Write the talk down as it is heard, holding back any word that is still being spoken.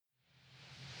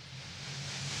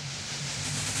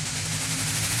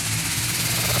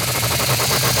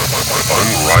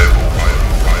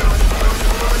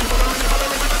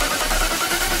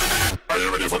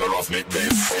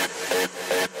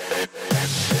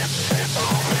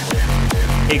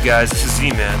Hey guys, this is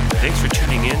Z-Man. Thanks for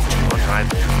tuning in to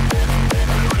Unrivaled.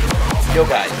 Yo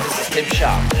guys, this is Tim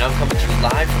Shaw, and I'm coming to you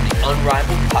live from the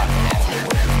Unrivaled Podcast.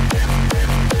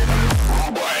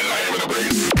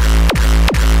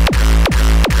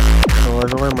 Hello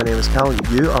everyone, my name is Cal.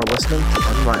 You are listening to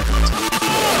Unrivaled.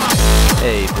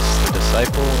 Hey, this is The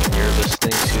Disciple, and you're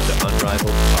listening to the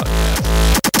Unrivaled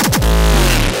Podcast.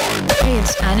 Hey,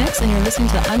 it's Annex, and you're listening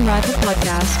to the Unrivaled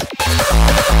Podcast.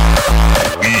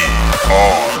 We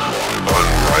are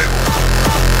Unrivaled.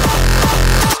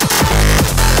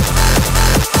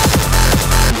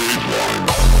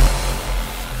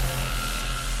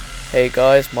 Hey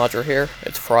guys, Modger here.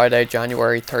 It's Friday,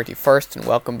 January 31st, and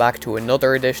welcome back to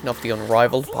another edition of the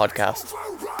Unrivaled Podcast.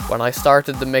 When I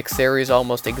started the Mix series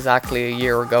almost exactly a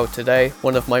year ago today,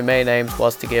 one of my main aims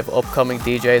was to give upcoming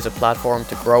DJs a platform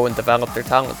to grow and develop their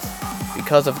talents.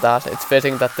 Because of that, it's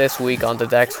fitting that this week on the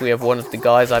decks we have one of the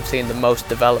guys I've seen the most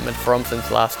development from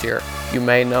since last year. You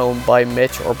may know him by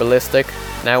Mitch or Ballistic,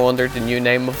 now under the new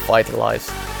name of Vitalize.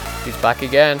 He's back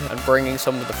again and bringing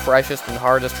some of the freshest and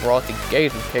hardest raw to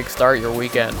gate and kickstart your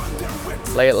weekend.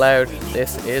 Play it loud,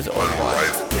 this is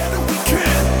Unrivaled.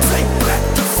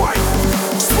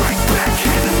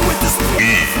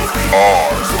 We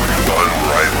are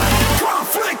Unrivaled.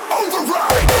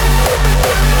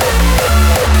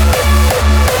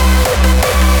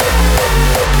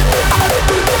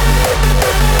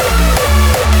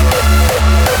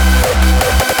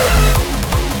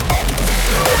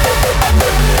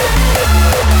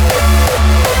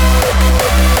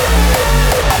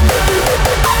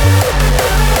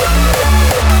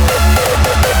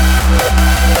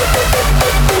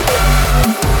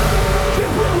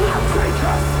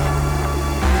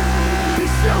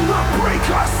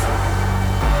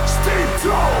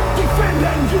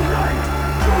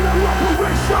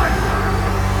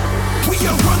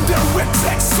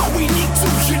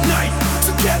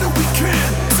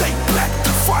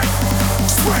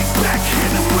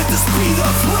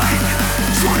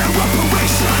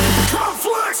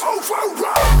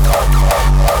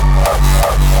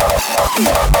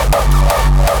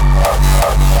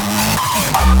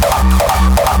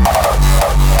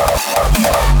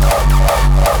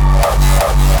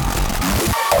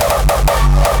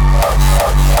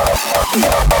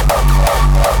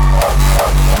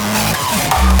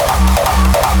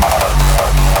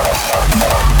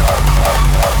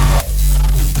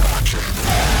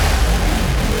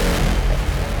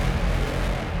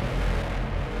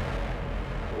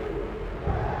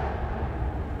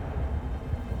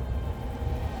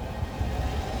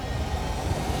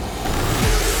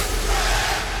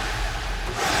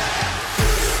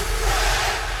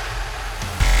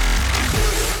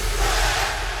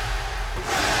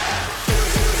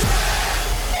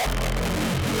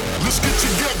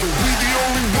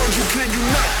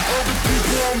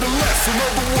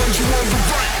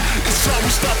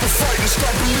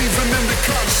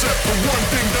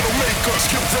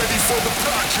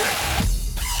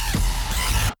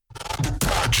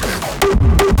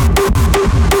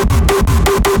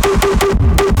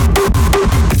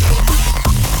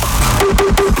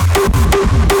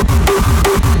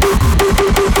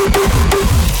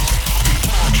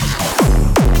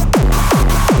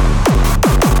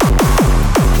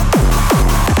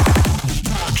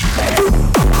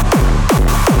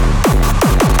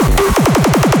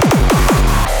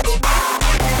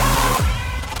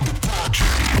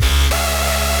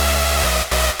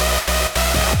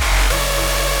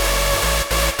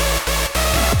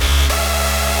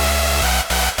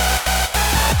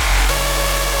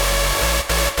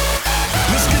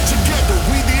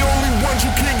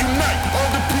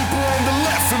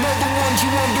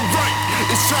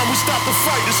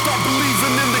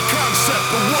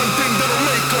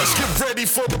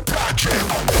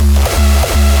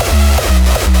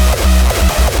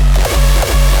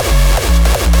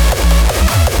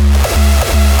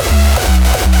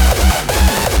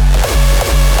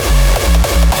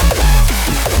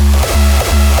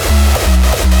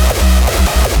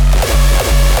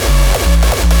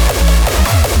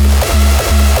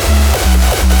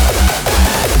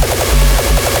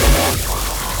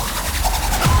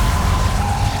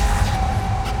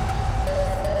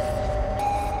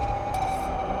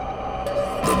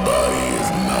 The body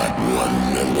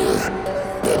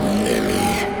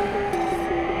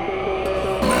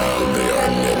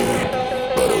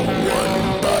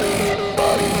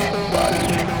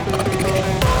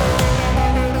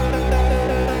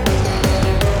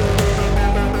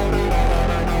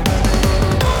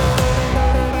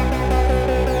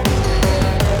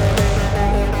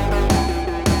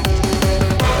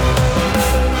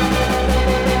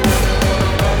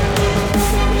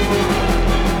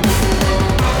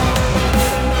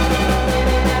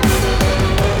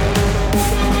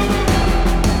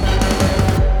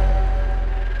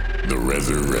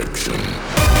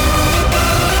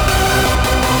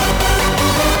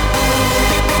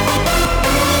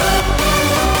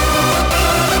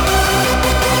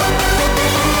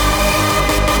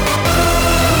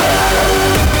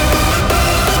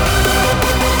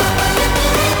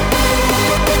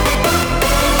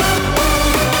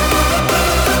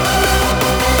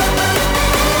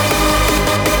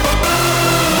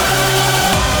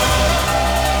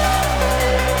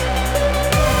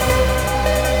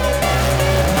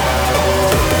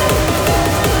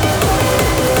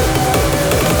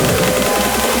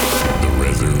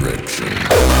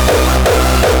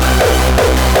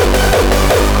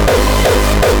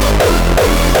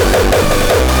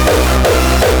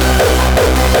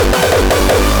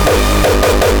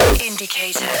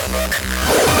From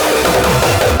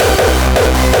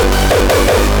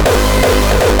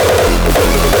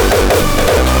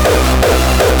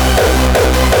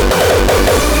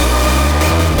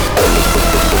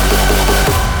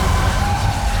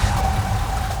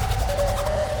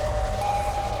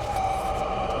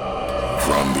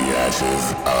the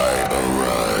ashes I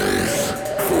arise,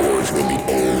 forged in the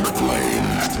old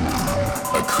flames,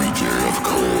 a creature of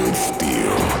cold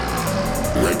steel.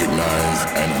 Recognize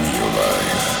and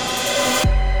realize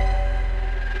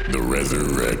the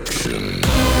resurrection.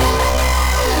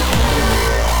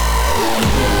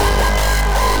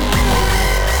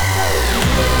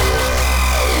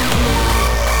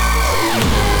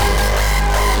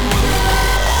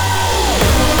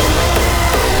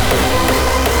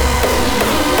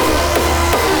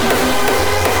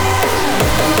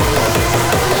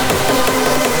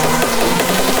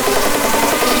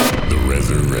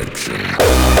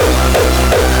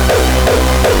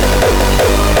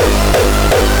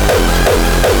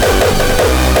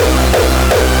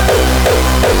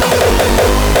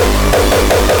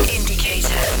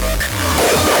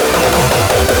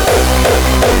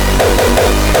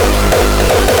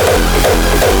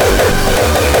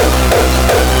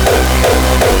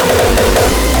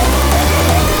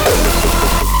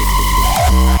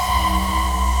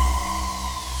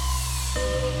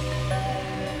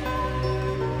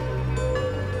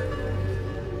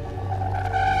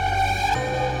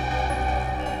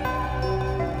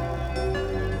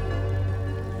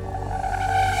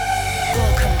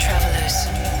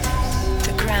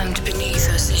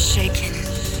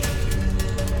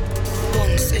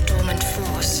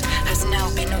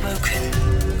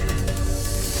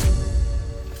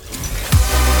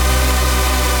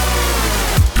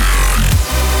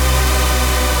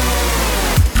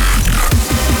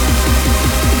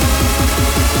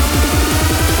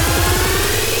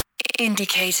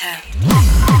 Indicator.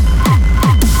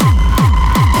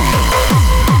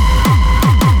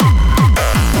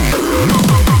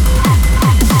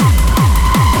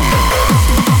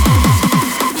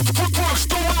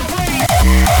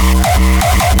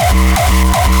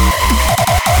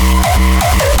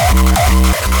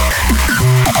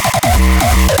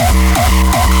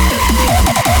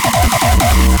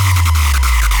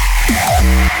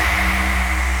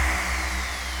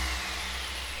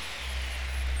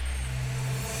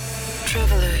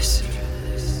 Travelers,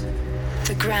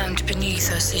 the ground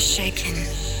beneath us is shaking.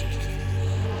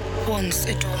 Once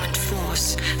a dormant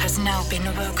force has now been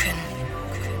awoken.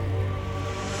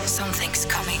 Something's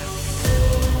coming.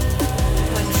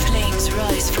 When flames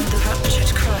rise from the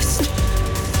ruptured crust,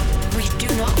 we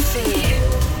do not fear.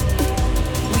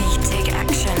 We take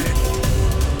action.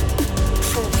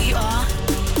 For we are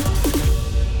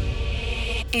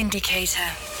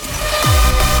Indicator.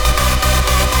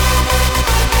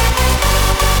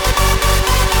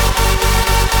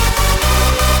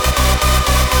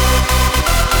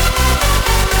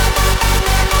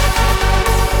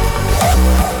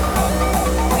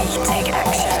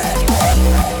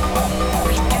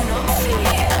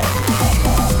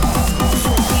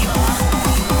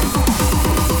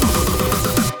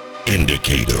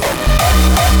 Indicator.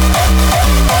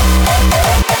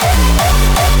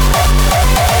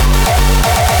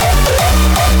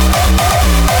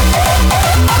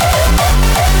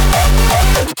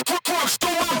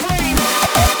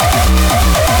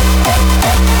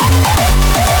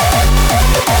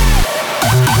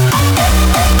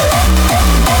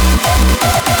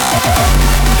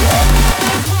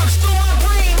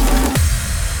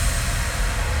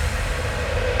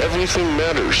 Everything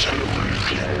matters.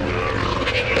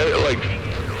 Like,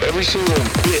 every single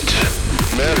bit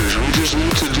matters. We just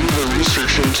need to do the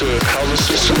research into how the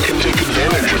system can take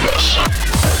advantage of us.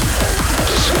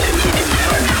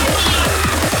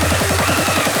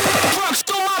 Drugs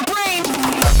stole my brain!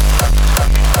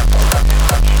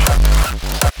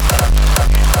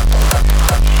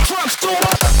 Drugs stole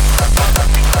my...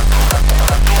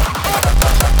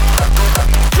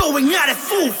 Going at it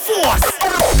full force!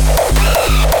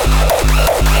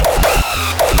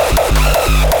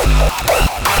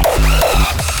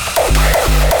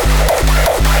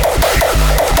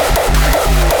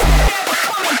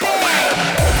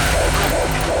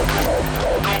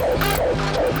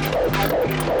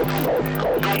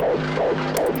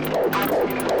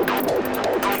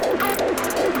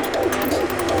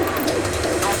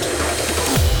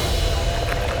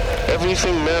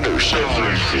 Everything matters.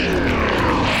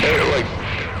 Like,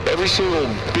 every single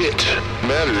bit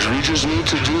matters. We just need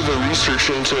to do the research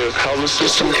into how the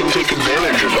system can take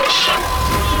advantage of us.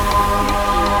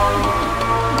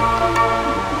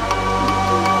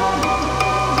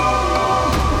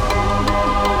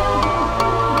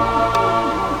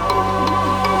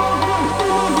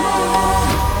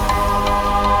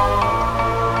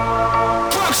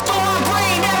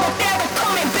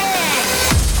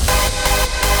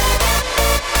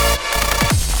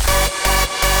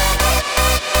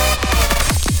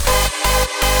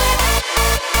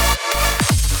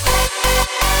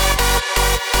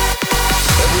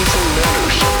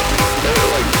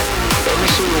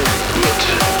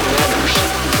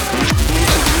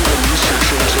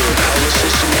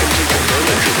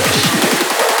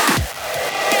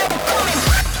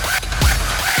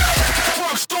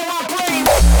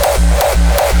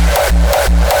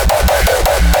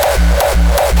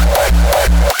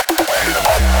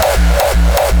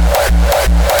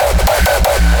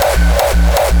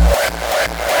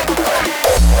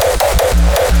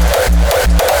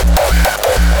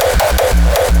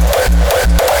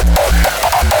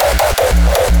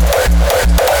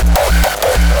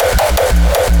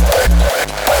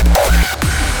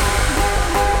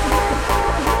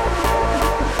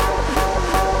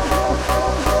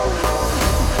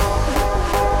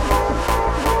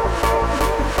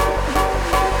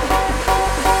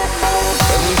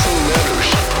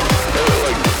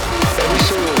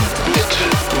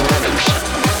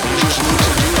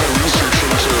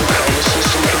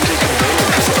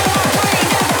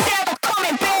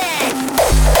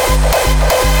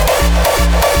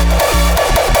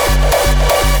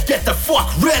 fuck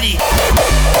ready.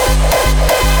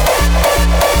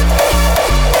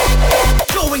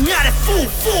 Going at it full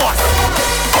force.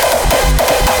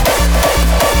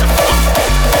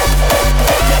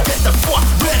 Get the fuck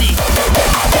ready.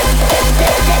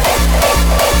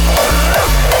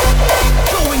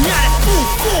 Going at it full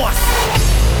force.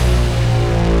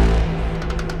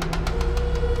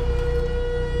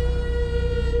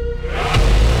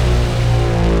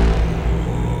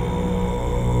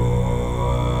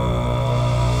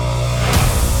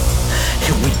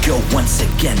 Here we go once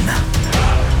again.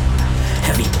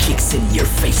 Heavy kicks in your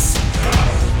face.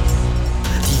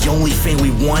 The only thing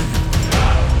we want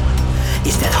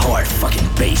is that hard fucking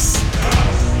bass.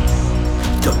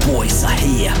 The boys are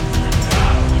here,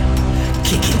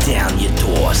 kicking down your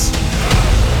doors.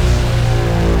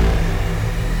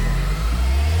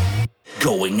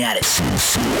 Going at it.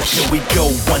 Here we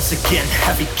go once again,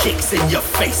 heavy kicks in your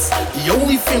face. The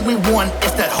only thing we want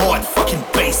is that hard fucking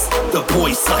bass. The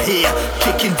boys are here,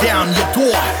 kicking down your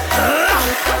door.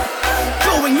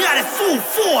 Going at it full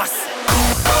force.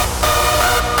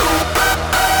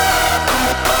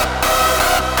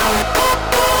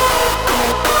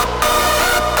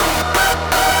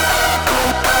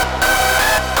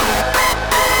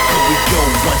 Here we go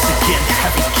once again,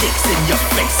 heavy kicks in your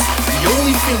face. The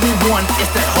only thing we want is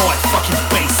that hard fucking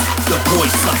bass. The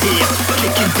boys are here,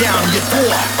 kicking down your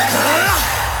door.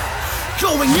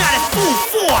 Going at it full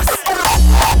force.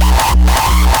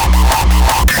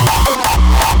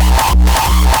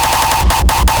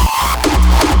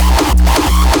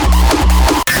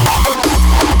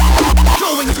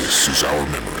 This is our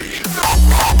memory.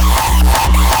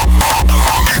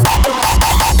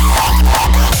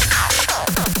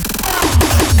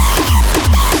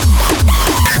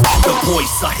 The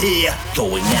boys are here,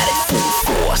 going at it full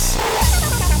force.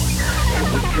 Here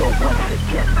we go once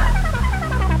again.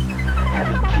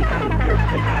 Heavy kicks in your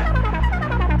face.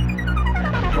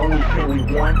 The only thing we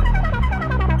want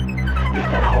is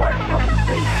that hard fucking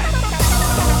bass.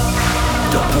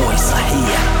 The boys are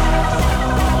here,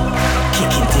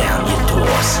 kicking down your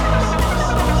doors.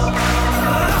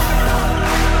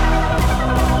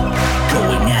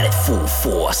 Going at it full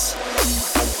force.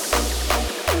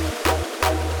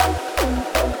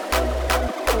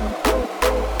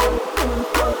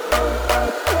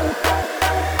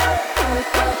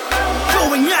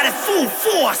 Going at it full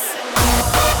force.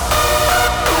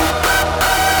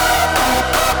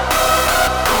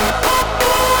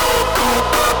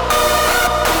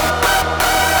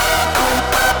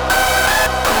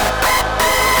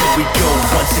 Here we go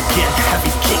once again,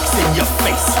 heavy kicks in your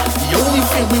face. The only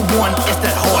thing we want is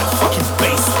that hard fucking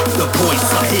bass. The boys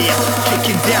are here,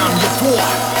 kicking down your door.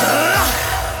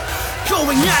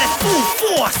 Going at it full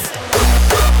force.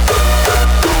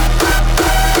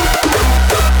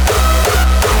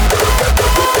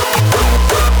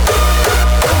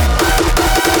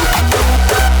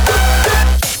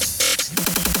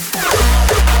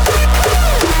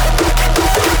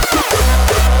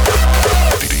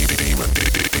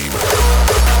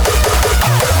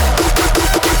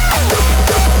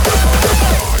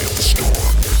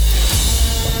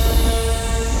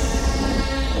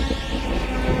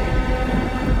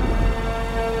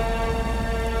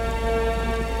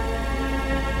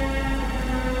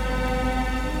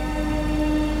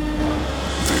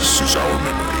 This is our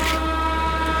memory.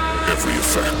 Every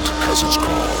effect has its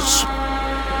cause.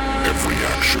 Every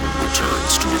action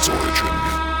returns to its origin.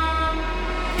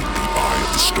 In the eye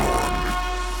of the storm,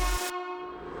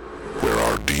 where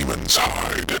our demons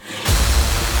hide.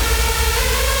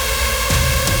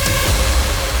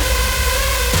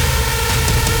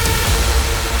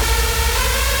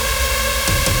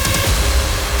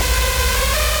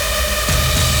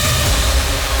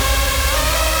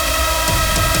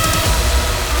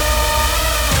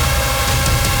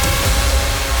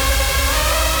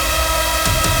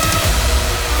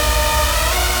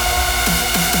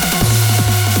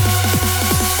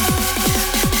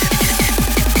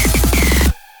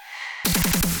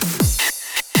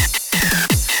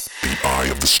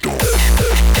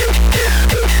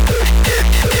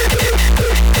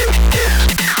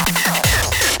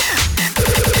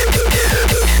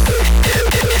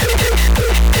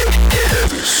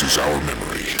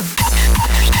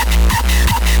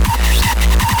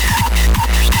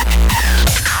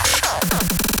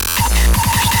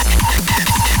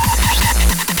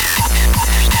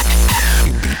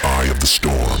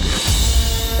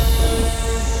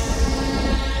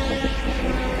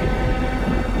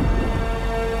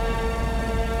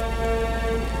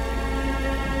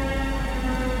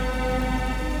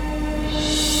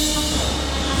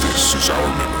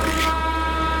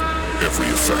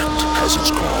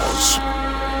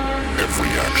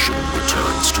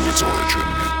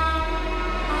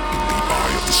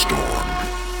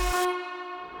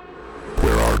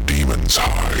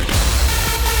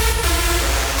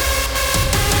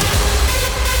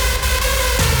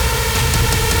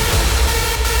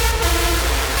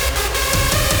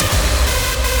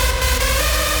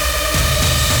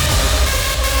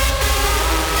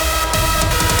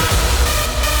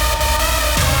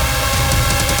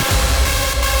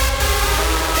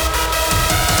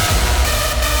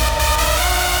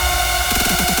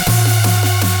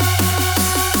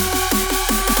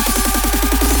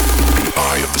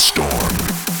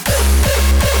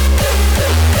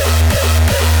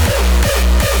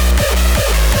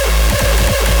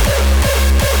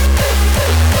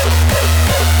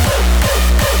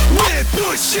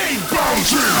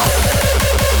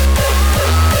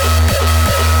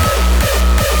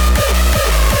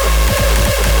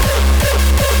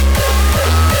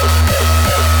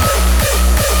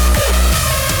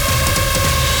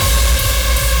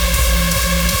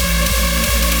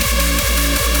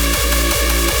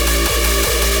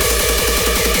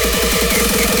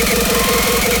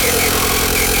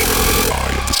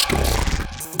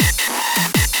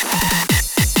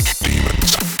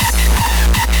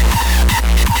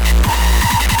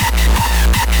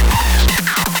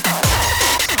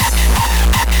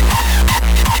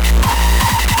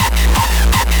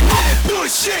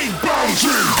 pushing boundaries.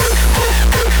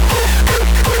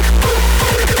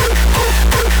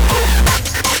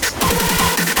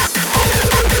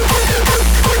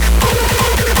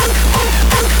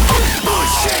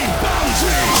 Pushing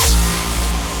boundaries.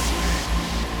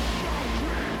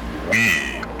 We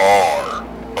are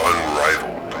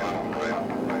unrivaled.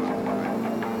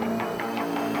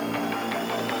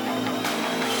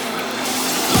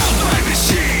 Bound by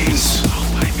machines.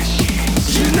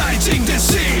 Uniting the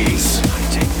scenes.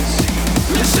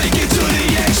 Let's take it to the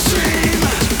extreme.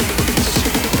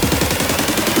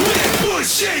 We're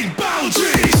pushing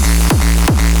boundaries.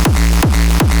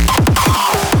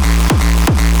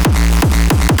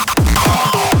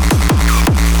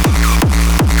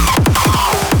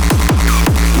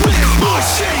 We're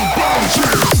pushing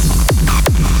boundaries.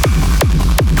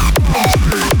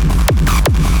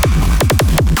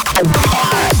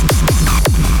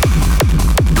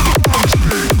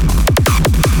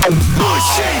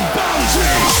 Pushing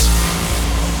boundaries.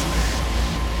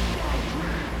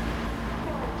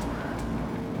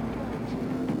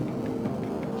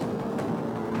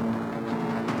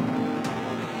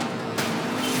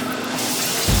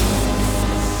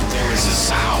 There is a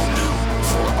sound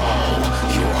for all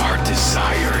your heart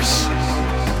desires.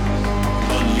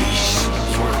 Unleash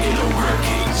your inner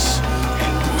workings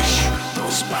and push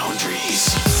those boundaries.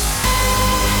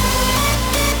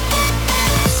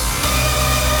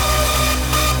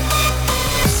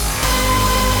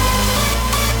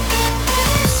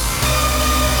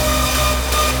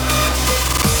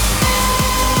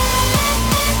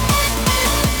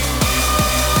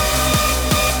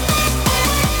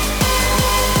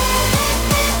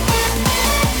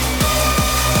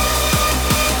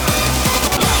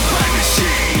 Bound by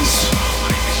machines.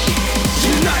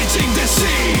 Uniting the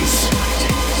scenes.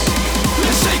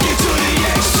 Let's take it to the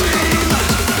extreme.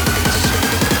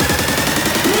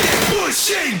 We're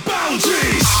pushing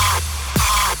boundaries.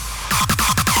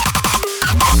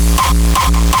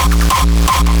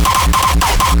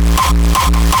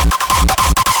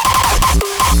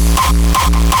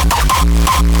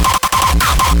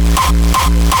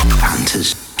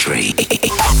 Hunter's Tree.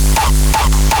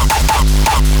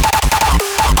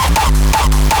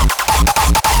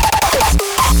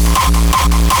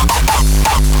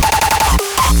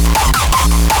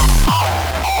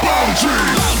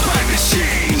 Bound by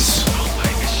machines.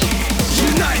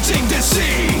 Uniting the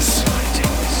scenes.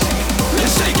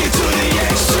 Let's take it to the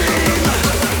extreme.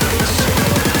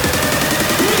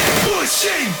 We're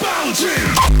pushing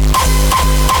boundaries.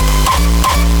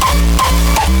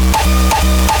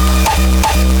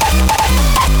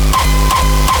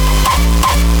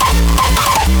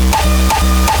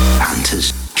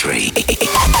 Hunter's Tree.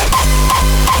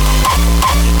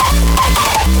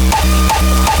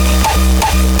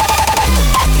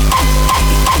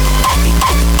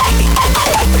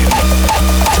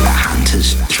 To the Hunter's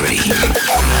Tree.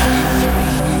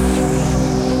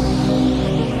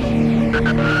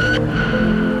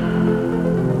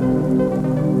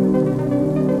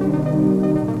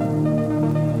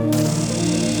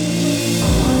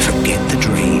 Forget the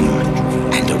dream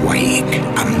and awake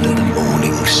under the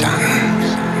morning sun.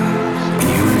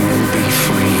 You will be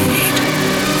freed.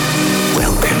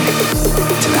 Welcome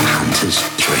to the Hunter's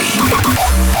Dream.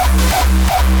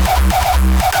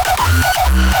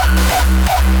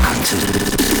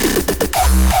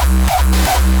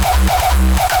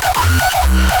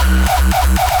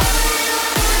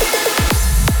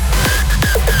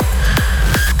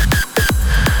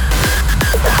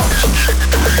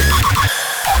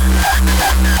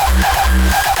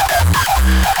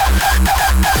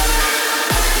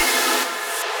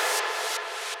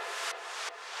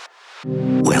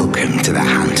 Welcome to the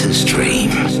Hunter's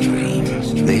Dream.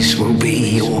 This will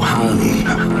be your home.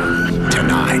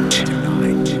 Tonight,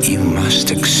 you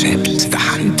must accept the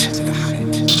hunt.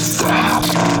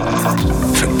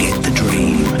 Forget the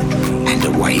dream and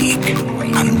awake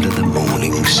under the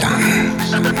morning sun.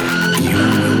 You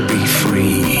will be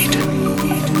freed.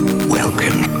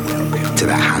 Welcome to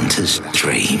the Hunter's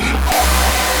Dream.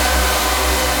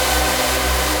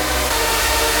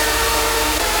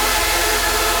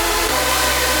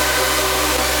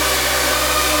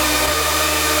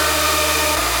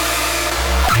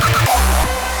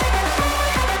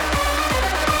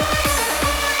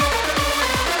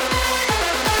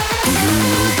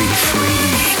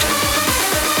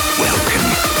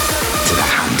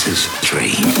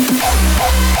 Dream.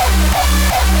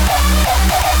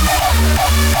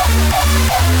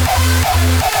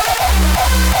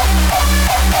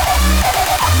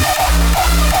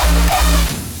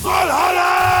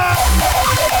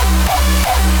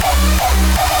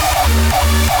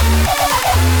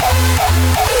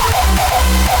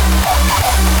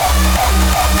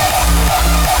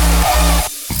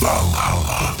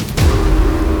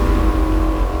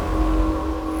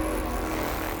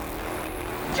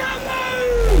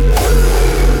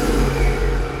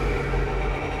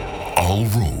 All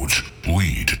roads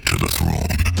lead to the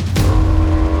throne.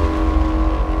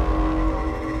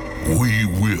 We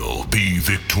will be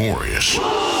victorious.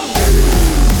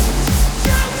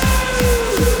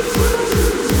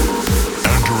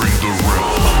 Entering the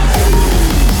realm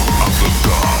of the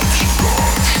gods.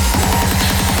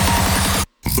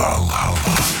 Valhalla.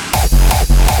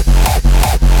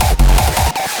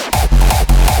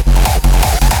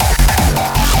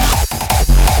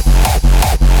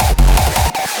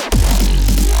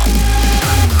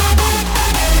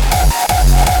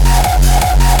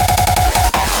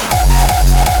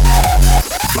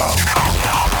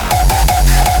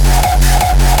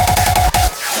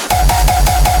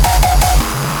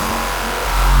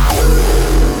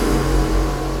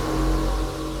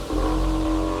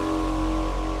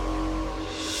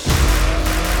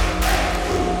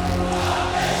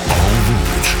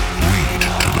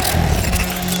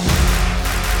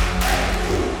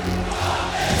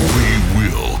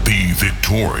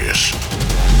 Victorious.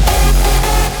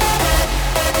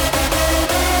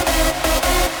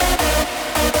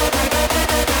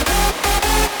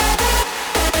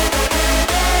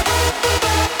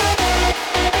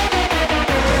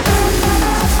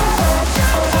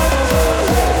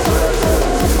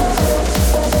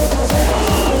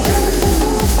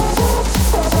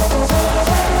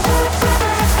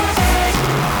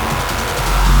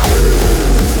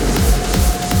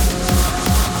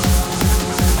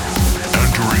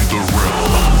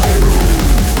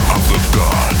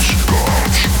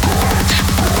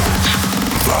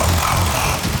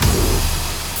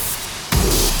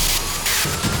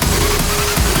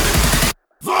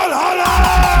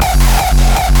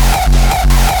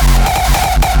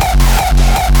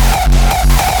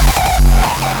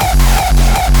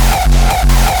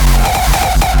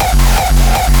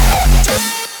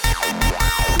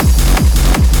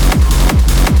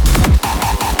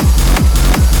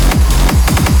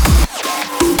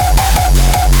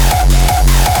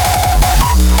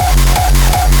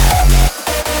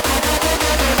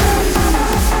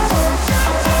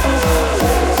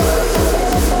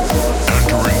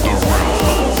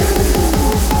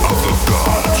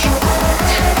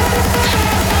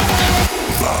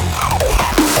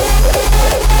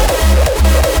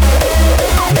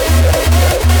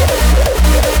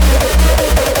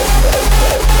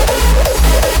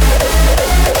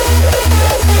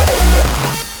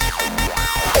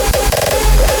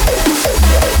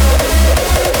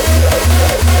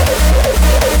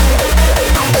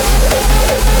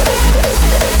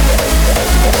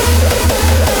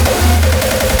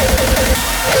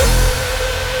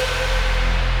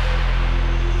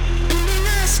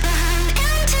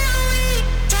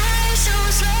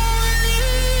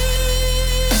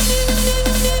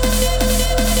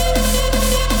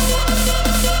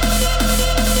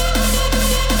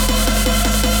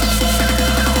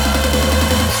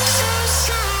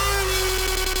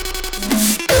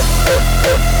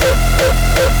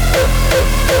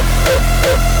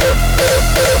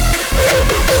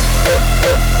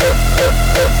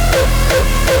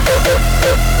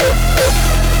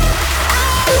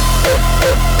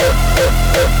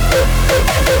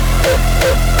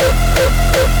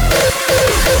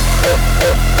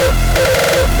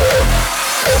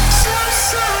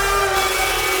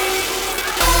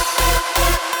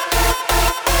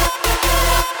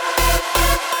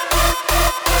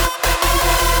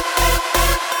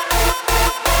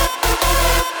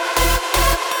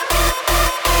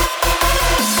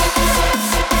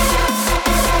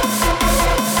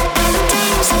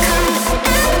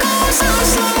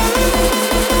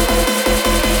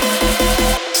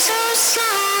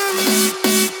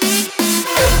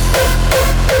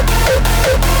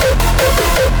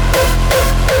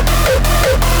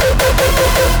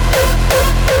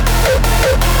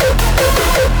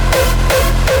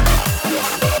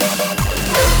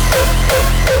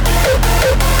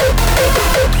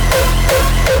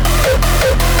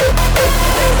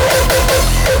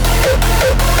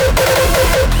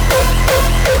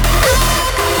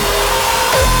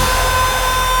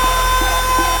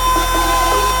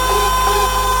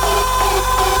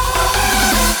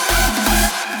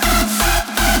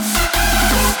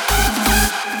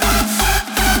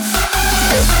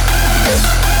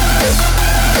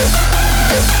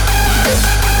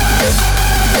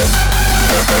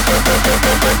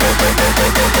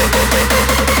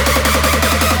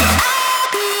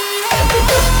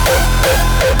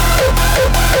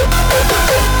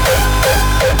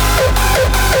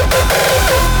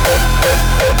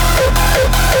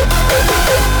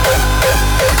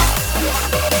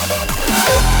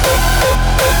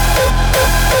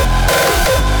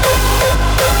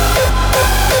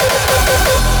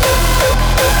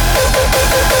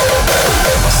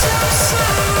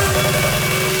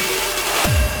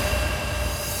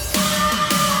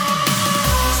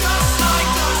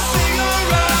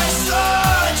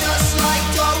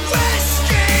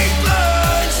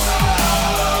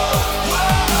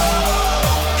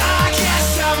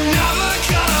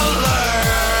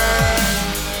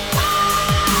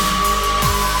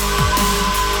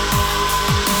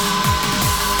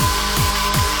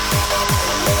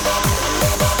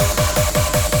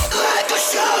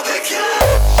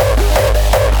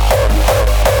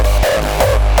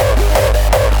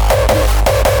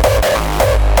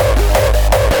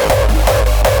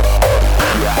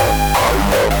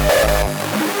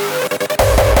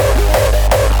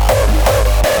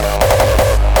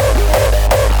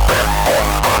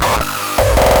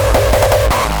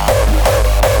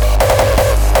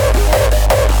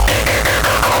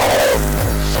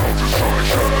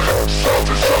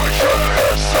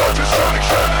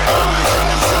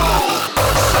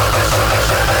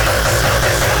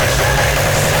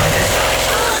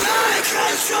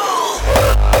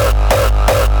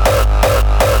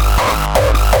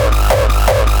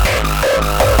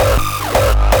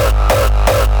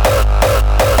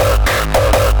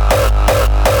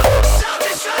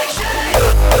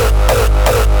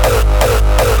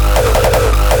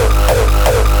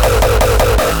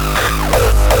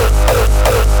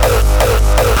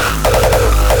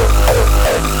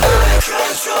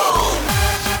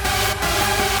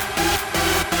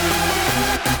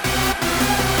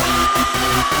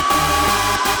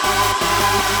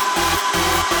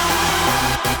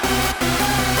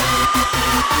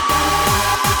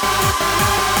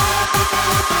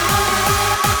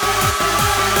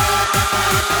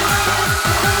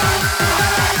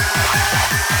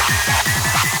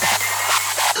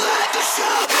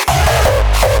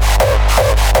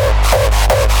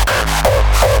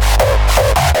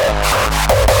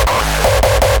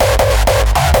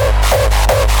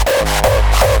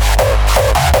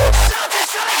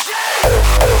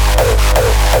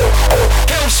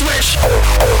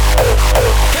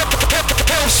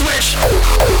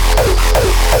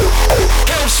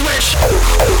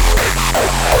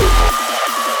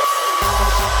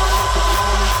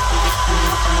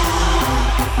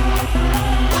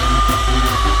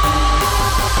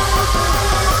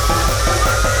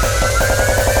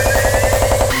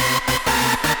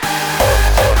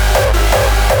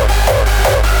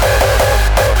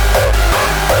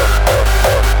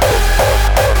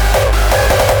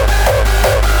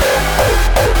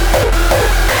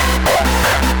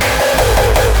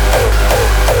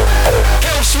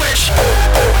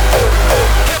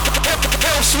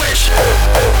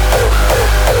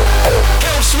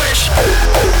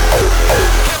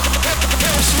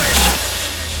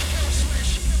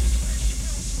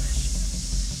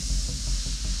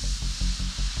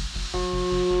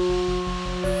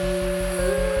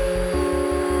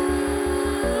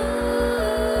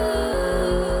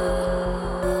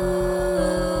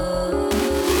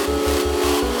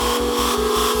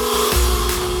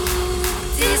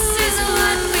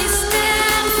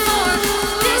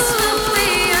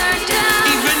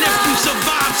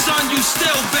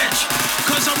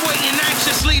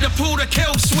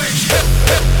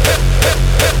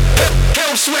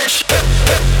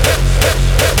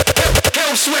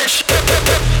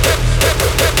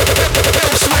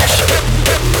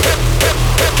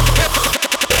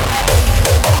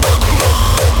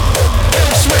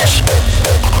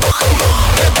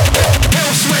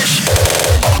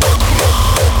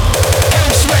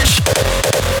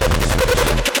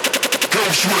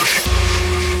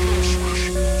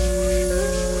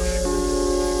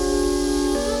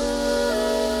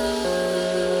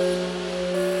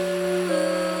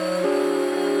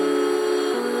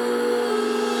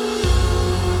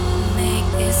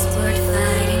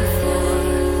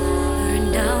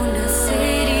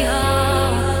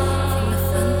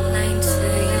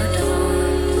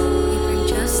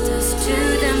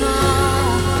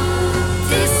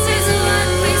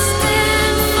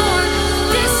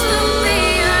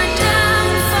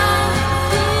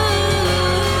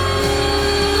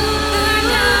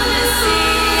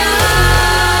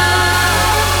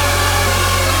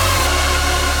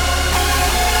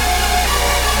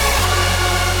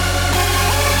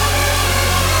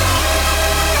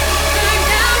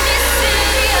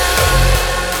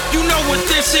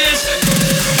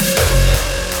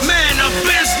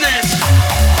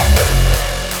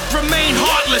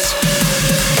 reckless.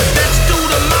 That's due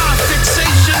to my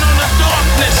fixation on the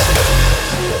darkness.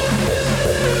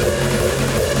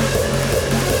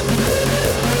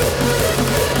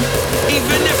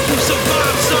 Even if you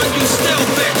survive, son, you still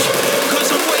bitch.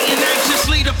 Cause I'm waiting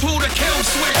anxiously to pull the kill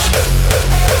switch.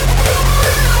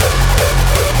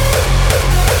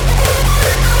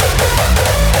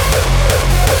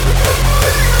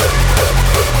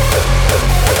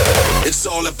 It's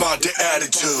all about the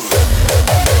attitude.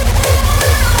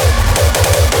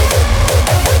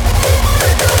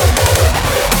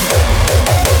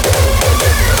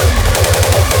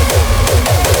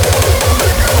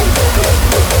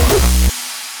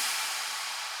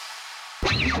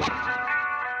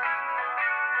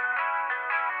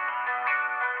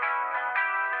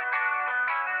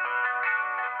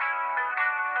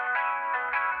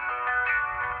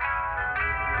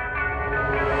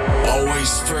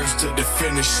 Always first at the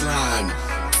finish line.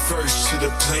 First to the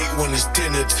plate when it's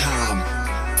dinner time.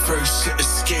 First to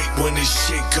escape when this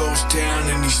shit goes down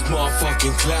and these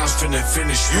motherfucking clowns finna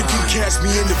finish line. You can catch me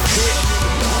in the pit.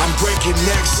 I'm breaking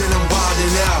necks and I'm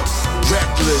wilding out.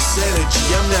 Reckless energy,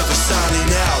 I'm never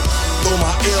signing out. Throw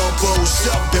my elbows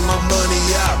up and my money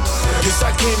out. Cause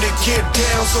I came to get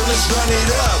down, so let's run it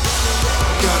up.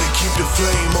 Gotta keep the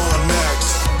flame on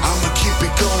max. I'ma keep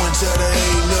it going till there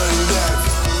ain't nothing left.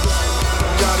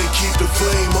 Gotta keep the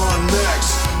flame on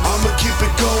max. I'ma keep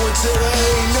it going till there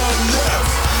ain't nothing left.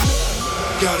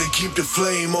 Gotta keep the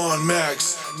flame on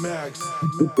max.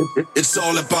 It's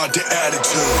all about the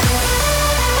attitude.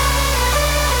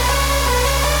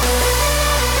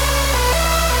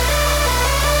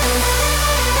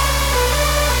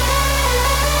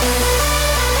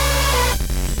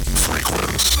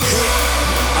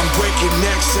 I'm breaking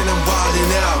necks and I'm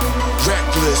wilding out.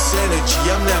 Reckless energy,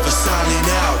 I'm never signing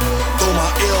out. Throw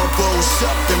my elbows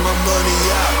up and my money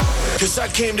out. Cause I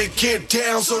came to get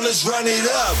down, so let's run it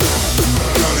up.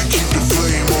 Gotta keep the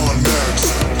flame on max.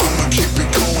 I'ma keep it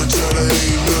going till there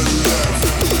ain't nothing left.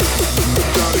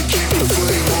 Gotta keep the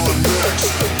flame on max.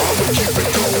 I'ma keep it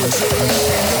going till there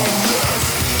ain't nothing left.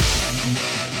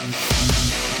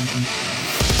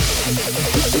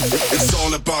 It's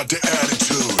all about the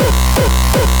attitude.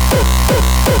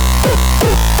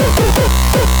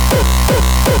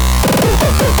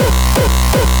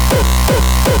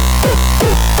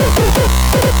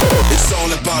 It's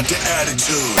all about the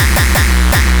attitude.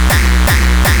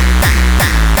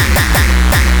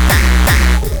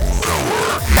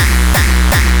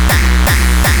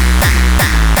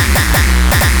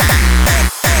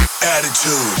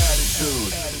 Attitude.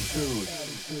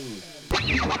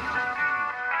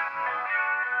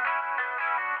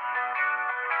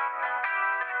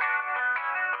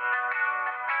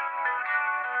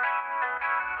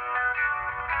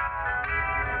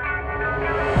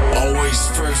 Always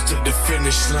first at the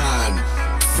finish line.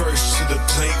 First to the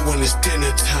plate when it's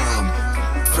dinner time.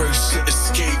 First to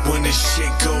escape when this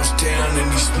shit goes down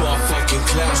and these motherfucking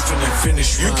clowns finna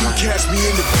finish line. You can catch me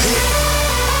in the pit.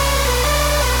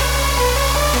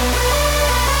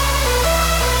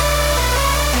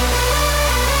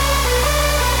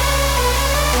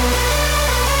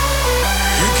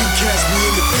 You can catch me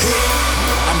in the pit.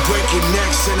 I'm breaking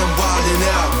necks and I'm wilding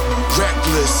out.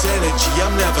 Reckless energy,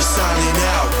 I'm never signing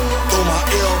out. Throw my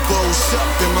elbows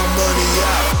up and my money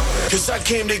out. Cause I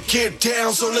came to get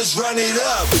down, so let's run it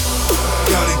up.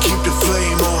 Gotta keep the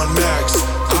flame on max.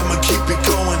 I'ma keep it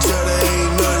going till there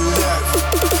ain't nothing left.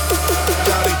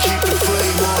 Gotta keep the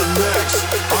flame on max.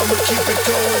 I'ma keep it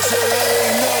going till there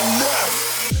ain't nothing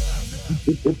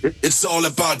left. It's all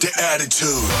about the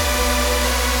attitude.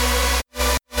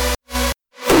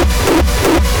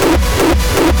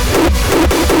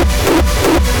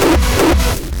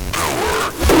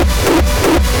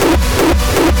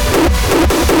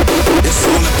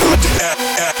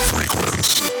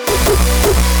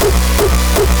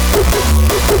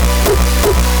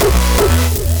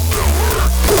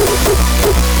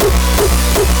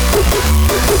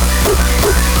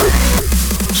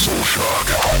 Soul shock.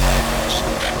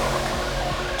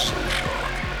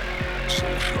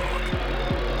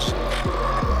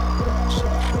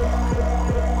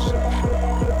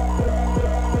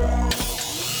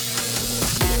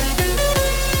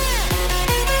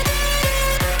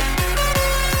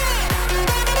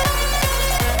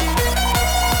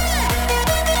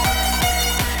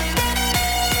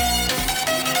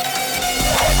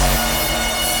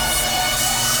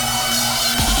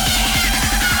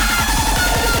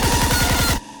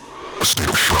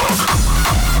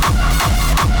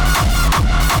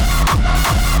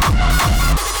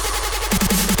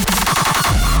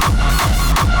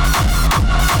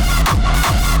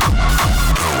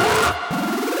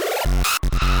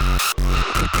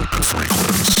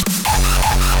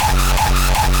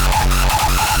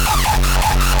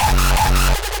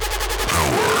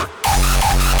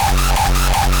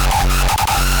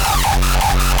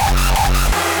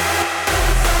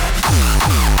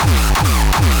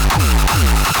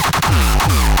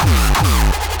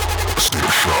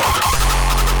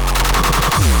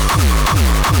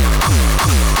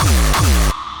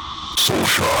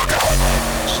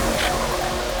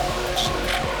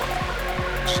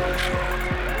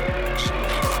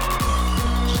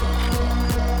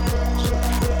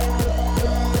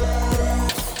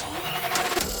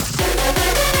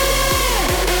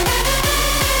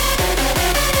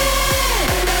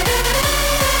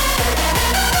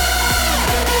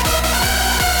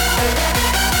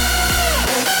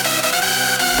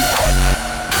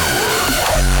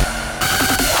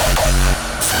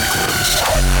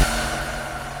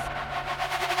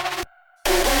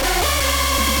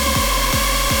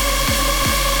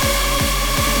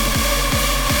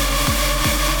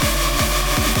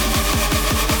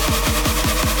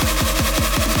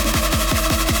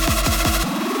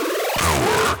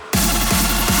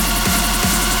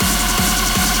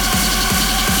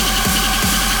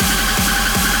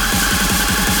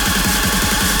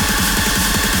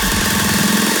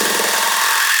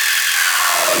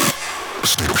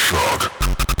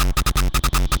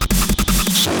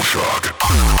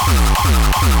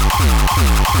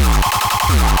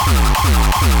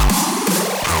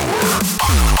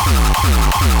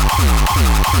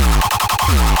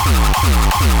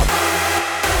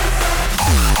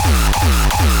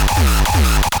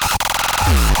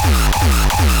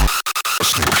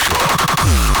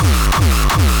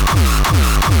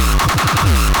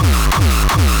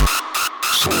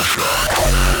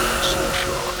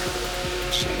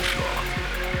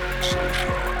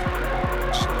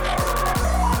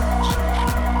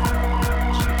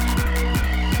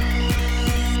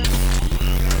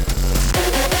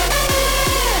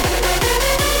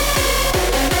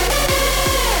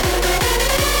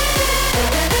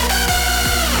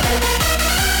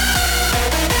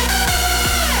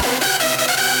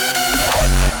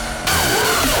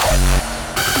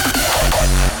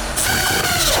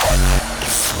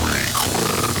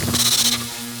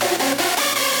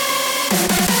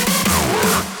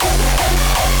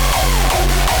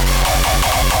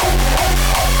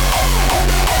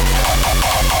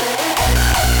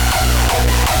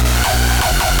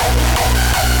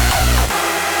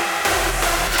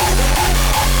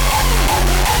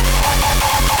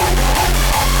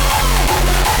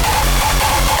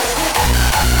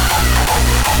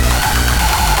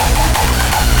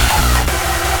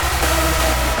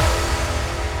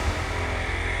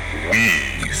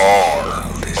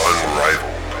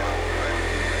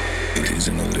 It is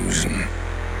an illusion.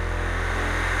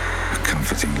 A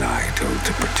comforting lie told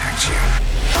to protect you.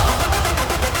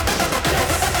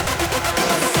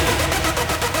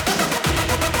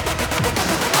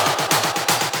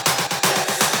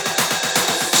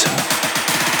 So,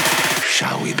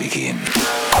 shall we begin?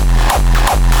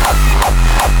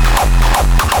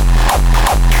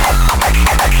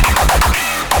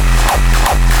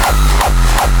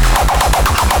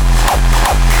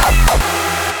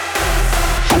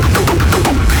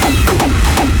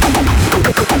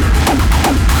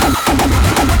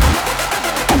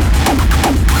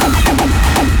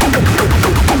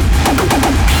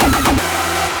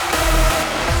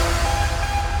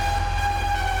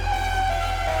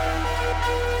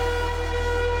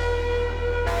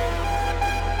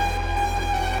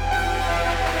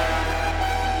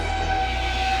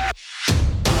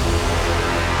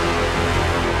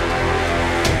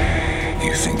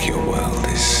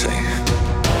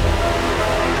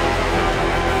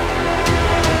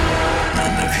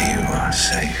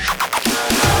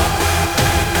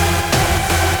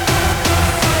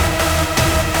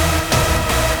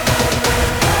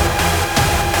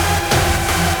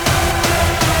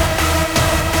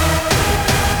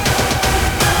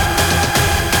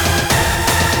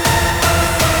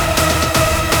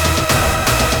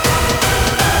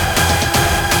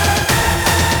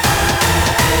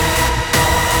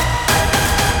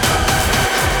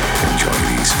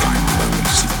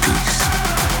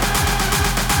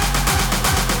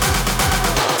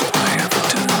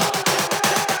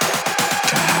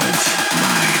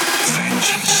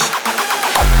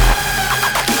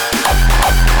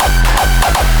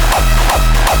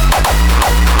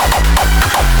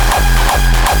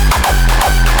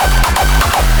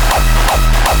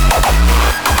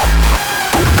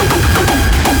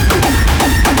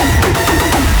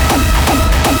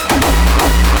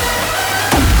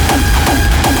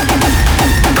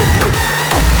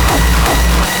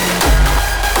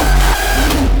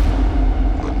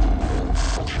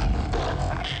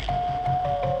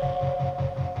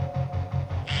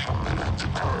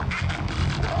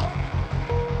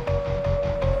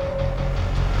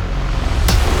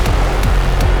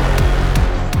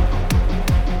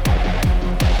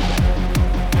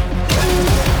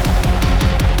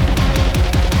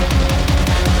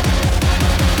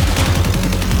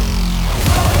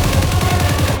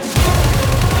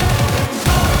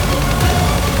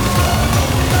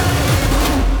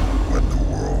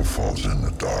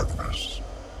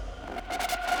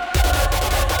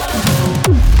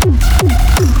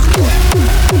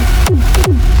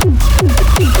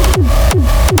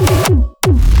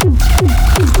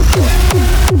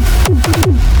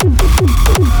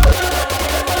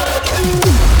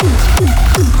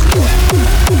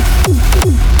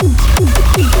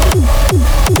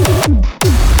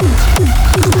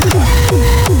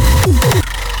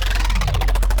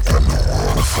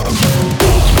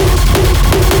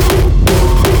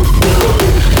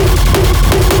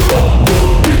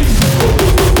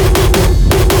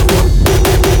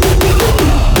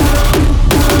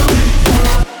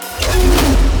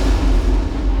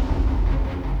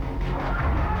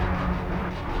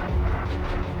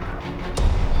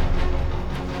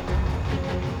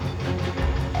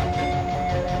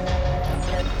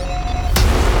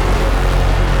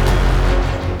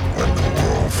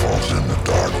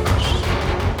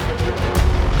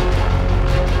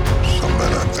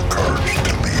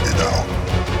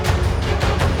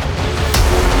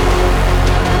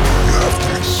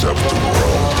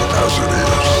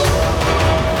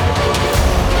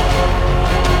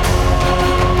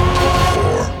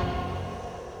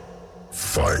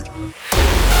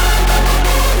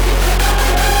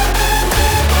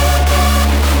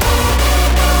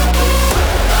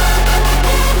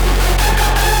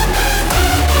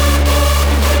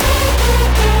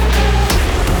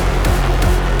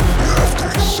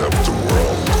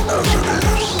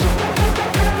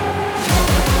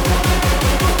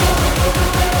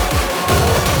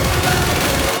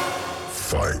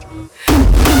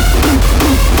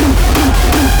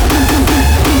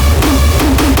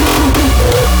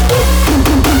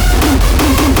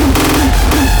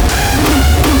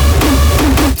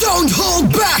 Don't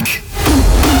hold back!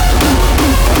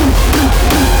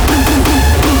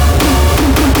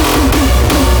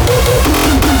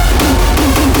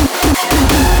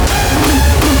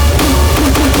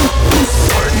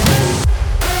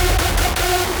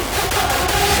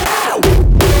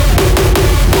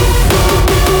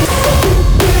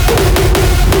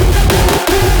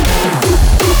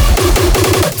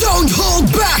 Don't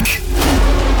hold back!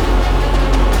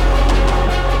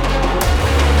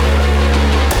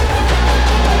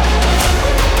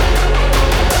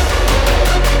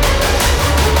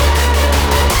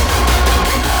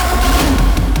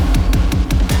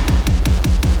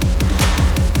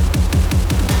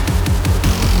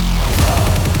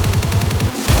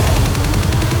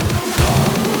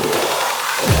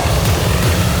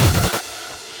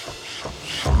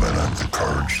 Some men have the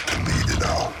courage to lead it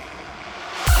out.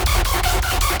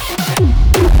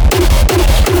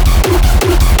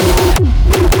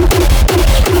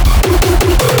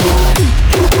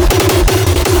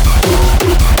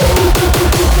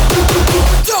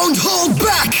 Don't hold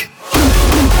back!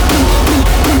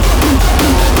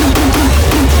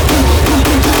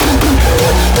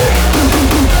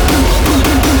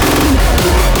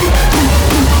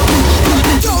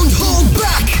 Don't hold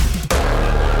back!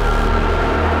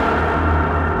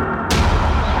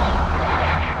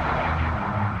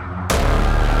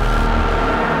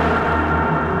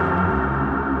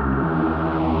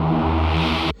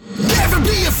 Never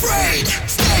be afraid,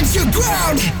 stand your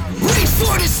ground. Reach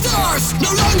for the stars, no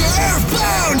longer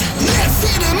earthbound. Let's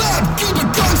hit 'em up, keep a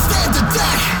constant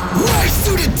attack. Rise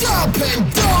to the top and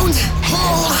don't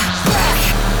hold back.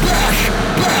 Back,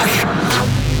 back,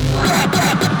 back,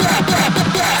 back, back, back,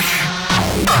 back, back.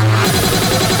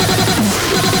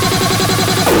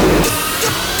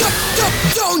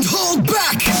 Don't hold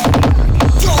back.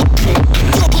 Don't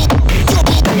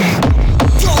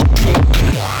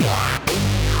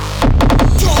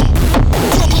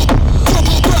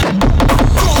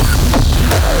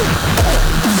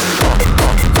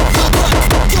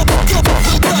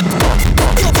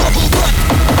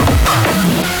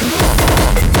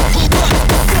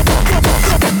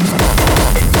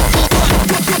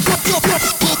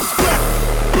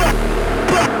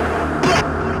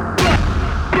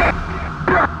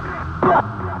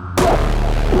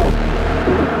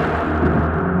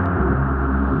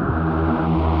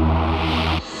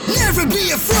Never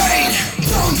be afraid,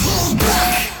 don't hold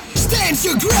back. Stand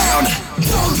your ground,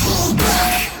 don't hold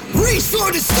back. Reach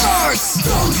for the stars,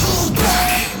 don't hold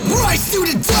back. Rise to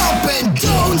the top and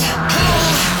don't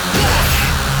hold back.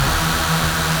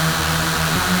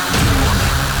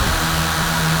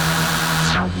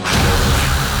 Don't hold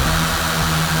back.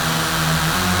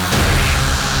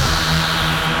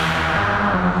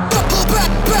 Double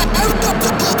back.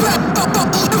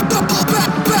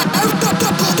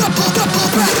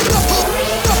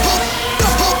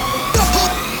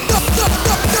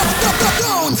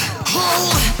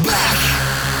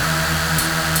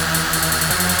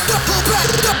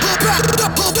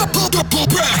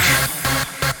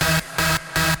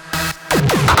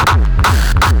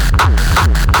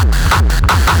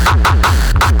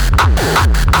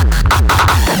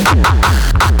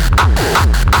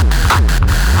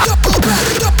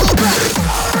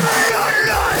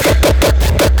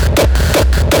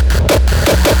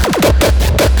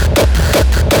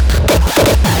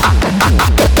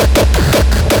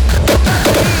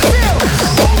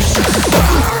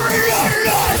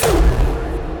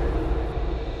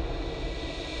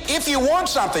 If you want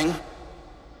something,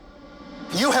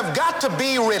 you have got to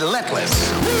be relentless.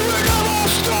 We're gonna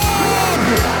stop!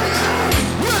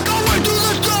 We're going to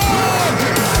the top!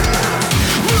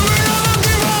 We will never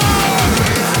give up!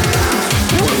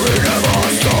 We will never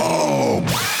stop!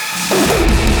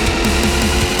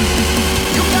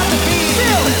 You got to be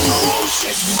fearless!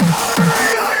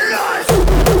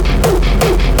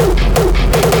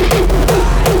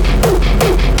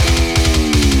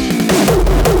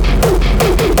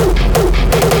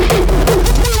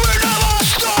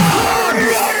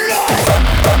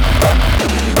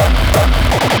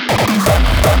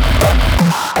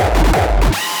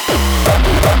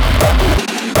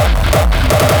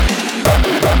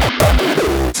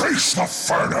 Face the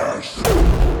furnace!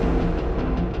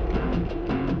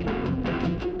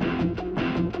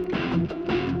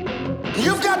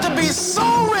 You've got to be so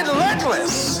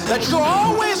relentless that you're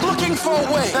always looking for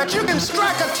a way that you can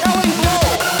strike a telling blow.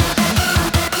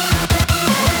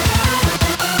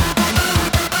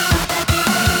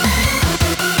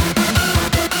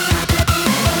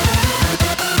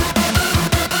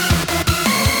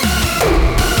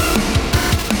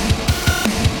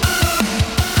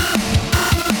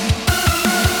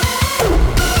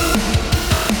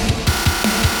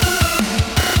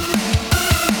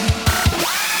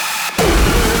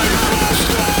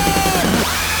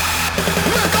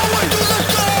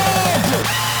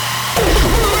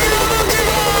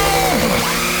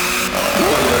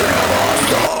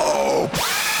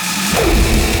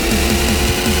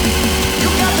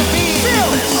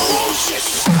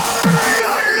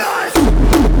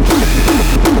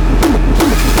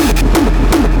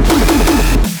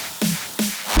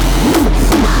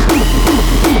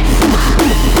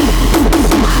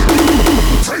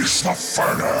 face the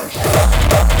furnace!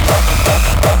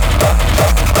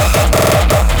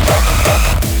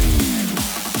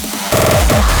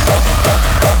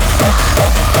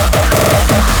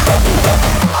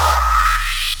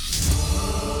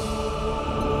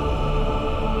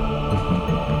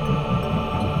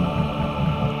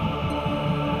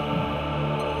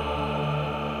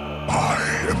 I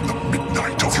am the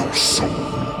midnight of your soul.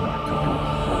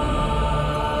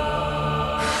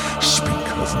 Speak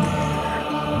of me,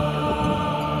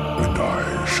 and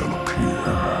I shall appear.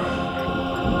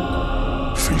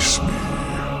 Face me,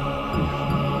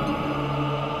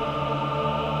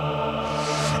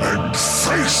 and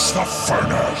face the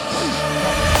furnace!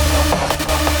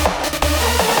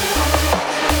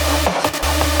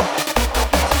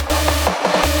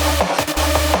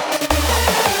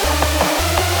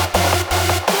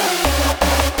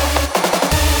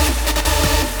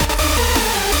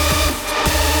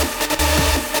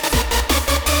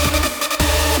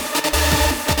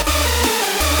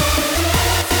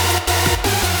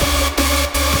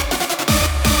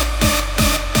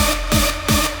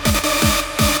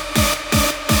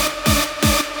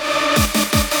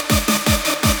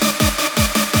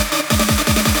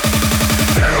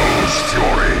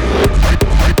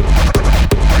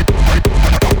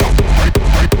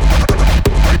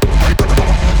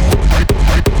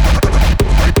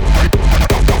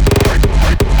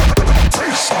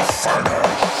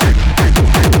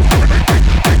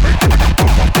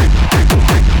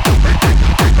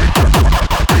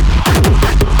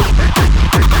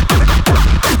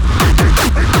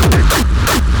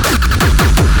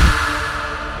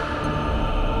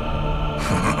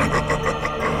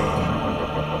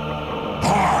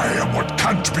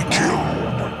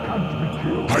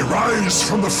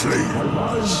 From the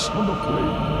flames,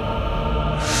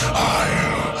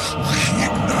 I'll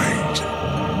reignite.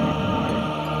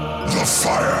 The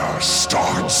fire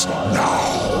starts now.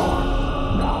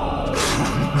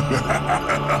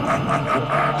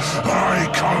 I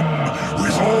come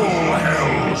with all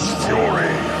hell's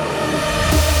fury.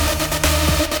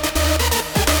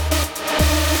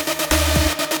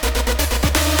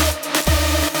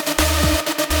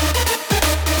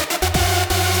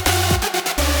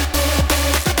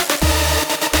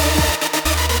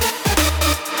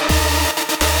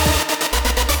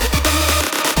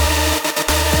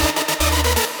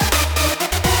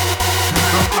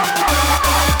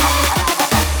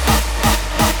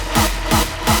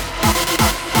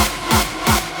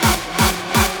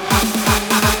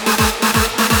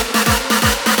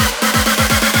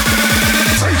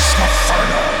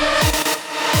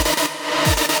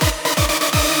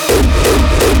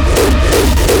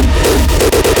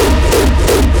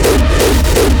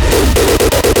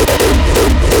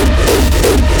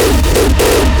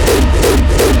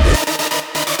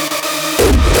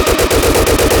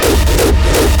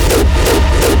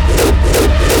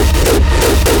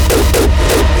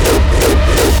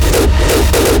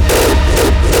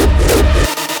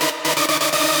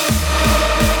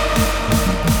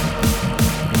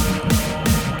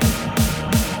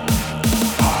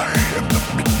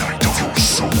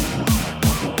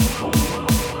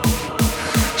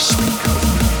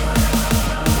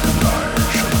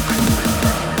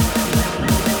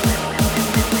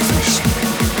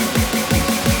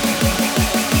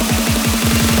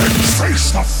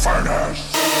 Face the furnace!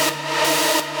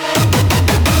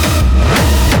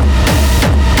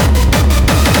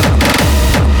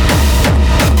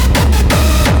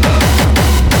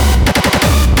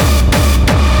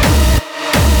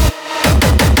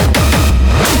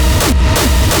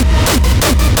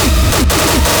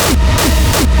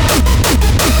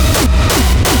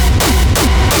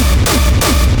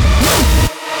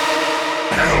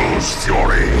 Hell's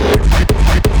fury!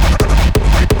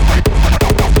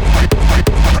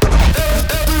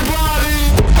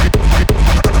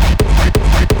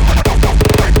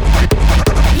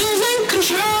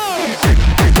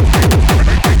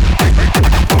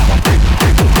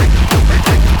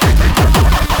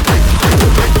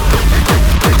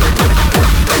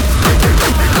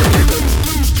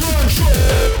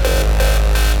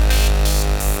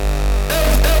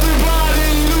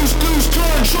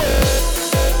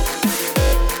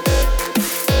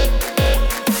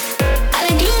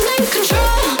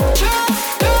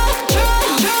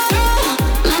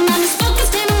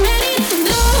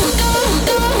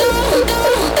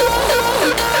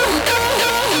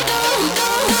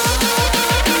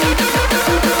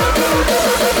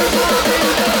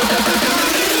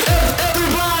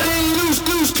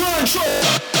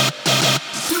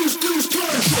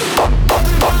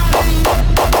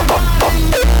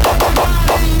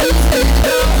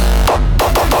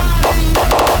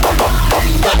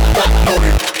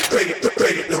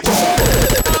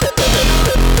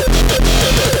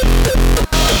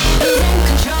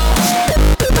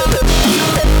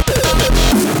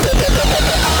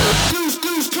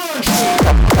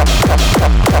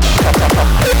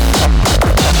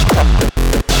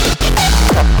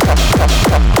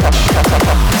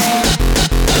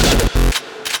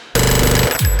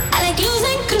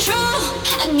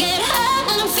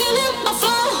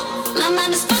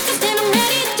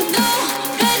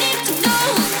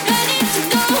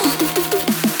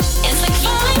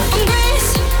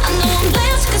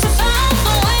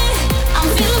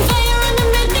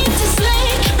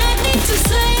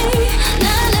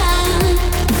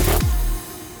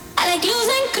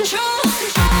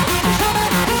 control.